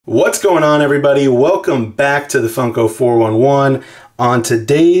What's going on, everybody? Welcome back to the Funko 411. On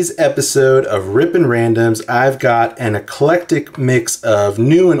today's episode of Rippin' Randoms, I've got an eclectic mix of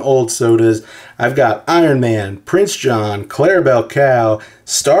new and old SODAS. I've got Iron Man, Prince John, Clarabelle Cow,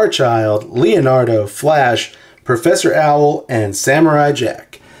 Starchild, Leonardo, Flash, Professor Owl, and Samurai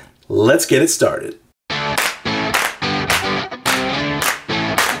Jack. Let's get it started.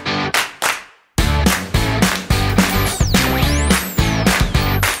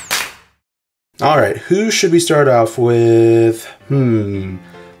 Alright, who should we start off with?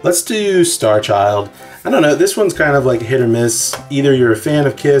 Let's do Starchild. I don't know, this one's kind of like hit or miss. Either you're a fan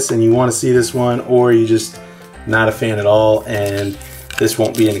of Kiss and you want to see this one, or you're just not a fan at all and this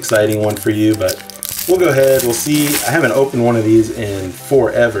won't be an exciting one for you, but we'll go ahead, we'll see. I haven't opened one of these in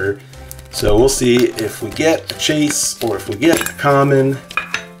forever, so we'll see if we get a chase or if we get a common.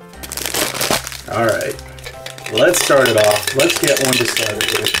 Alright, let's start it off. Let's get one to start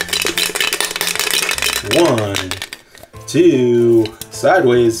it with. 1, 2,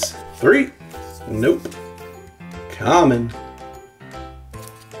 sideways, 3, nope, common,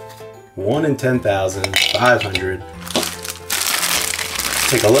 1 in 10,500.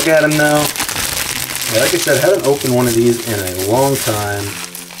 Take a look at him now. Yeah, like I said, I haven't opened one of these in a long time,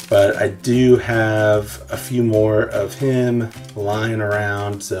 but I do have a few more of him lying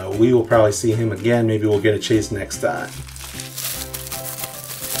around, so we will probably see him again. Maybe we'll get a chase next time.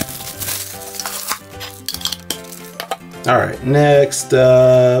 Alright, next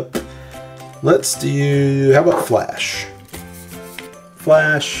up, let's do, how about Flash?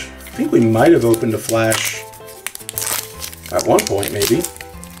 Flash, I think we might have opened a Flash at one point, maybe.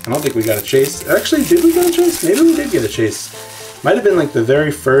 I don't think we got a chase. Actually, did we get a chase? Maybe we did get a chase. Might have been like the very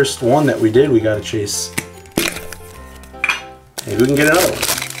first one that we did, we got a chase. Maybe we can get another one.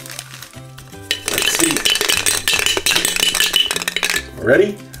 Let's see.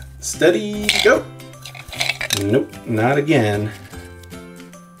 Ready, steady, go. Nope, not again.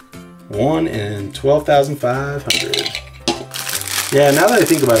 1 in 12,500. Yeah, now that I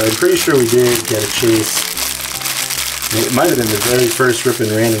think about it, I'm pretty sure we did get a chase. It might have been the very first Rippin'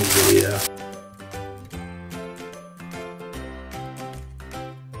 Randoms video.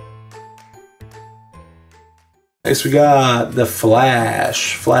 Next we got the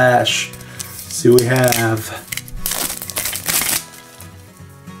Flash. Flash. Let's see what we have.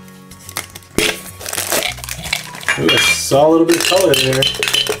 Ooh, I saw a little bit of color there.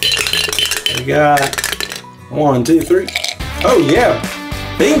 We got 1, 2, 3. Oh yeah,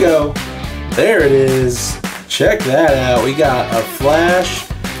 bingo! There it is. Check that out. We got a Flash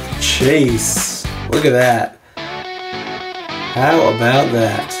chase. Look at that. How about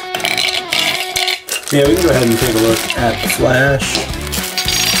that? Yeah, we can go ahead and take a look at the Flash.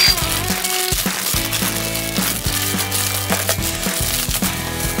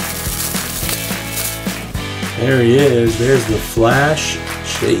 There he is. There's the Flash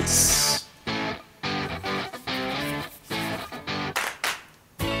chase.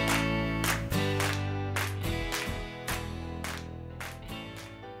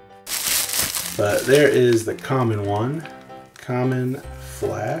 But there is the common one. Common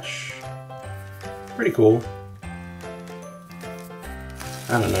Flash. Pretty cool.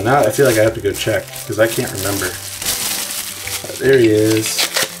 I don't know. Now I feel like I have to go check because I can't remember. But there he is.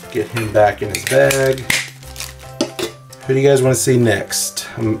 Get him back in his bag. Who do you guys want to see next?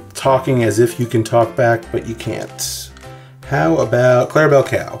 I'm talking as if you can talk back, but you can't. How about Clarabelle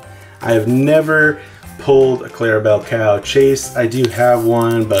Cow? I have never pulled a Clarabelle Cow chase. I do have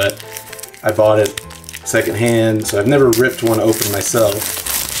one, but I bought it secondhand, so I've never ripped one open myself.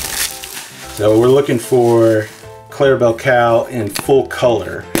 So we're looking for Clarabelle Cow in full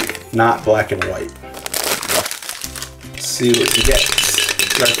color, not black and white. Let's see what we get.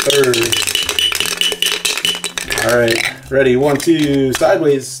 Our third. Alright, ready, 1, 2,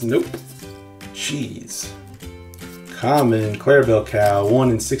 sideways, nope. Jeez. Common, Clarabelle Cow,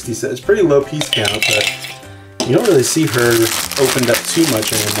 1 in 67. It's pretty low piece count, but you don't really see her opened up too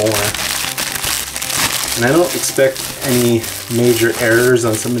much anymore. And I don't expect any major errors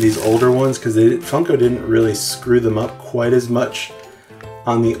on some of these older ones because Funko didn't really screw them up quite as much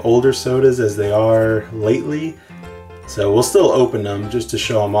on the older SODAS as they are lately. So we'll still open them just to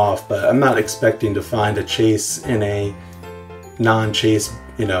show them off, but I'm not expecting to find a chase in a non-chase,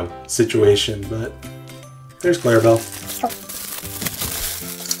 situation, but there's Clarabelle.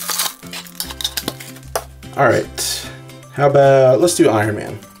 Alright, how about, let's do Iron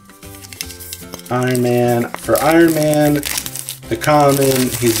Man. Iron Man, for Iron Man, the common,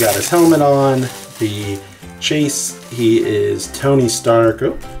 he's got his helmet on. The chase, he is Tony Stark.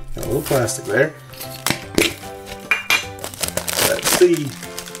 Oh, got a little plastic there. Let's see.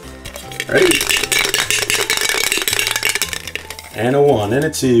 Ready? And a 1, and a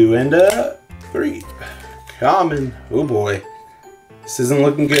 2, and a 3. Common. Oh boy. This isn't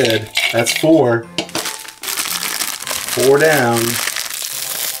looking good. That's 4. 4 down.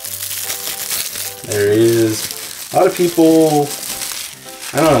 There it is. A lot of people,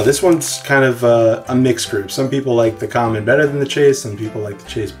 I don't know, this one's kind of a mixed group. Some people like the common better than the chase, some people like the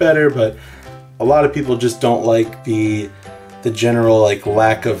chase better, but a lot of people just don't like the general like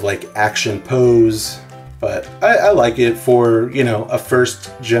lack of like action pose. But I like it for, you know, a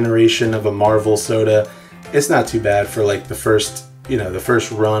first generation of a Marvel soda. It's not too bad for like the first, you know, the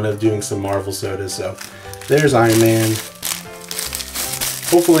first run of doing some Marvel sodas. So there's Iron Man.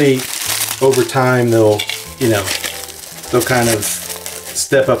 Hopefully over time they'll, you know, they'll kind of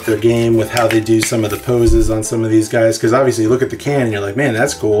step up their game with how they do some of the poses on some of these guys. Because obviously you look at the can and you're like, man,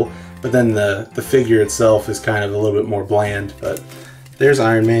 that's cool. But then the figure itself is kind of a little bit more bland. But there's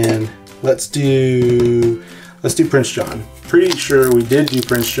Iron Man. Let's do Prince John. Pretty sure we did do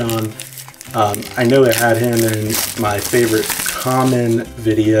Prince John. I know I had him in my favorite common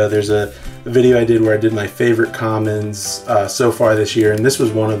video. There's a video I did where I did my favorite commons so far this year, and this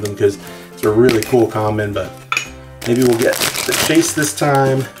was one of them because it's a really cool common, but maybe we'll get the chase this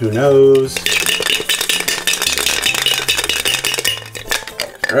time. Who knows?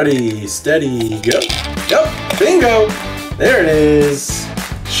 Ready, steady, go. Go, bingo! There it is.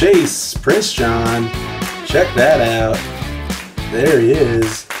 Chase, Prince John. Check that out. There he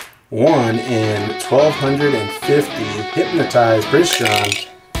is. 1 in 1,250. Hypnotized Prince John.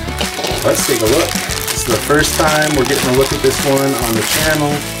 Let's take a look. This is the first time we're getting a look at this one on the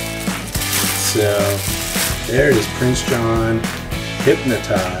channel. So, there it is, Prince John.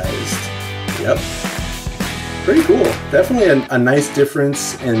 Hypnotized. Yep. Pretty cool. Definitely a nice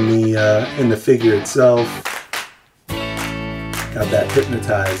difference in the figure itself. Got that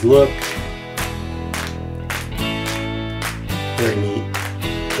hypnotized look. Very neat.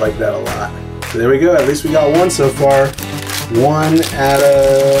 Like that a lot. So there we go. At least we got one so far. 1 out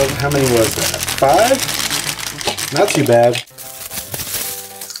of, how many was that? 5? Not too bad.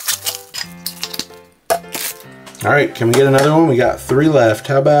 Alright, can we get another one? We got 3 left.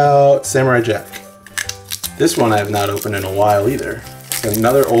 How about Samurai Jack? This one I have not opened in a while either. It's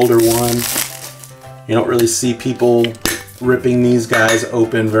another older one. You don't really see people ripping these guys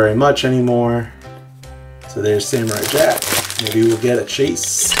open very much anymore. So there's Samurai Jack. Maybe we'll get a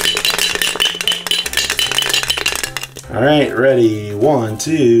chase. Alright, ready. 1,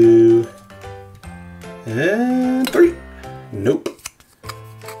 2, and 3. Nope.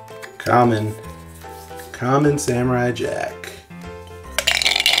 Common. Common Samurai Jack.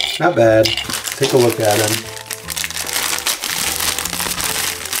 Not bad. Take a look at him.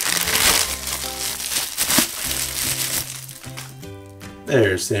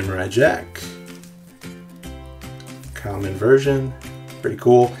 There's Samurai Jack. Common version. Pretty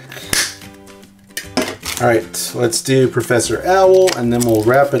cool. Alright, let's do Professor Owl and then we'll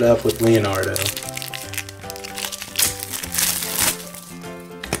wrap it up with Leonardo.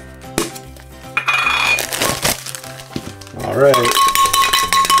 Alright.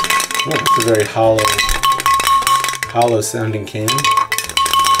 Oh, it's a very hollow sounding can.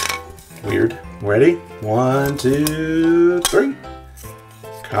 Weird. Ready? 1, 2, 3.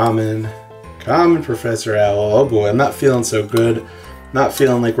 Common Professor Owl. Oh boy, I'm not feeling so good. Not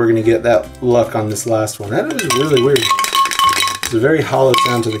feeling like we're going to get that luck on this last one. That is really weird. It's a very hollow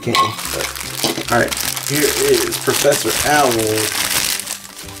sound to the can. Alright, here is Professor Owl.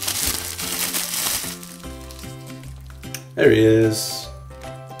 There he is.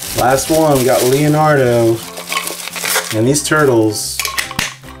 Last one, we got Leonardo. And these turtles,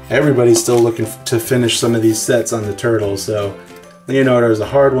 everybody's still looking to finish some of these sets on the turtles, so Leonardo is a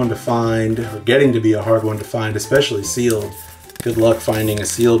hard one to find, or getting to be a hard one to find, especially sealed. Good luck finding a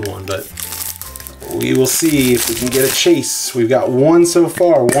sealed one, but we will see if we can get a chase. We've got 1 so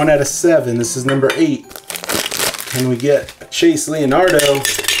far, 1 out of 7. This is number 8. Can we get a chase Leonardo?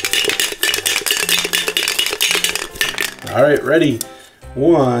 Alright, ready.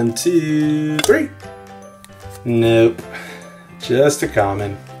 1, 2, 3. Nope. Just a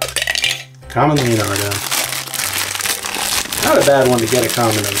common. Common Leonardo. Not a bad one to get a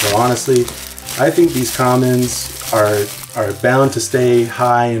common of, though, honestly. I think these commons are bound to stay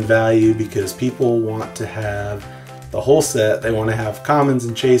high in value because people want to have the whole set. They want to have commons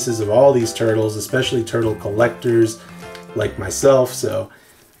and chases of all these turtles, especially turtle collectors like myself. So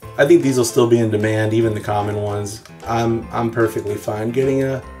I think these will still be in demand, even the common ones. I'm perfectly fine getting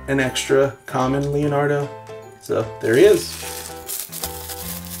an extra common Leonardo. So there he is.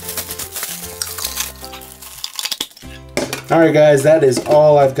 Alright guys, that is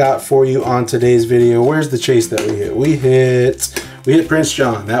all I've got for you on today's video. Where's the chase that we hit? We hit Prince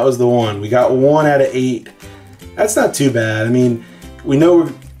John. That was the one. We got 1 out of 8. That's not too bad. I mean, we know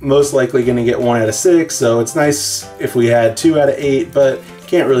we're most likely going to get 1 out of 6, so it's nice if we had 2 out of 8, but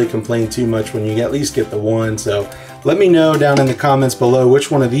can't really complain too much when you at least get the 1. So let me know down in the comments below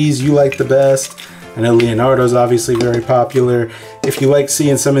which one of these you like the best. I know Leonardo's obviously very popular. If you like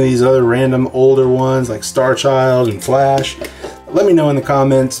seeing some of these other random older ones like Starchild and Flash, let me know in the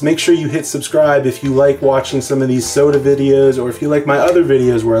comments. Make sure you hit subscribe if you like watching some of these soda videos, or if you like my other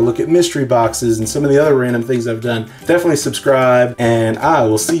videos where I look at mystery boxes and some of the other random things I've done. Definitely subscribe, and I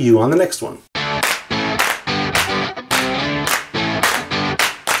will see you on the next one.